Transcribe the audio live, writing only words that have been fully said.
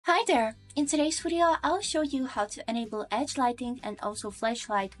Hi there! In today's video, I'll show you how to enable edge lighting and also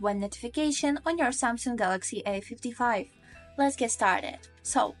flashlight when notification on your Samsung Galaxy A55. Let's get started.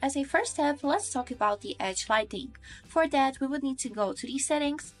 So, as a first step, let's talk about the edge lighting. For that, we would need to go to the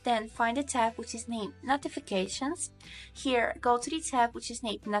settings, then find a tab which is named Notifications. Here, go to the tab which is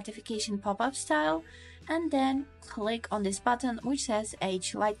named Notification Pop-up Style, and then click on this button which says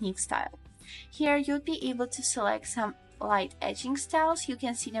Edge Lighting Style. Here, you'll be able to select some light edging styles. You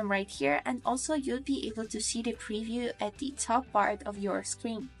can see them right here, and also you'll be able to see the preview at the top part of your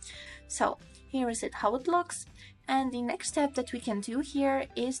screen. So here is it how it looks, and the next step that we can do here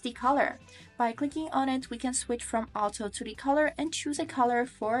is the color. By clicking on it, we can switch from auto to the color and choose a color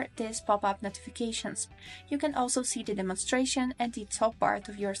for this pop-up notifications. You can also see the demonstration at the top part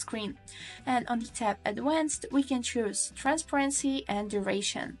of your screen. And on the tab Advanced, we can choose transparency and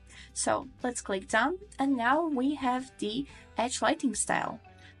duration. So let's click done, and now we have the edge lighting style.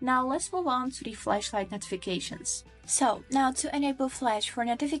 Now let's move on to the flashlight notifications. So now to enable flash for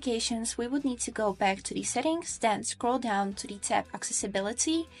notifications, we would need to go back to the settings, then scroll down to the tab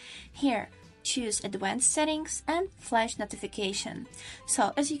Accessibility. Here, choose Advanced Settings and Flash Notification.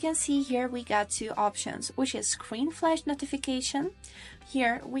 So as you can see here, we got two options, which is Screen Flash Notification.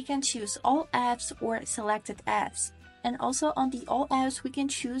 Here we can choose all apps or selected apps. And also on the all apps, we can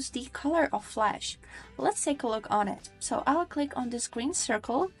choose the color of flash. Let's take a look on it. So I'll click on this green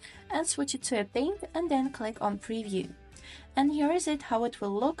circle and switch it to a pink, and then click on preview. And here is it how it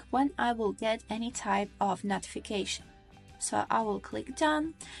will look when I will get any type of notification. So I will click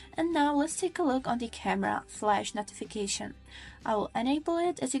done, and now let's take a look on the camera flash notification. I will enable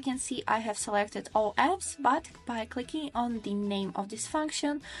it. As you can see, I have selected all apps, but by clicking on the name of this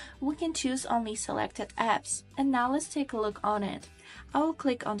function, we can choose only selected apps. And now let's take a look on it. I will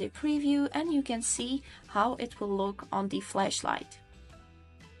click on the preview, and you can see how it will look on the flashlight.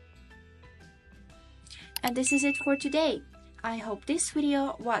 And this is it for today. I hope this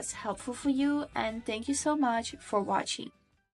video was helpful for you, and thank you so much for watching.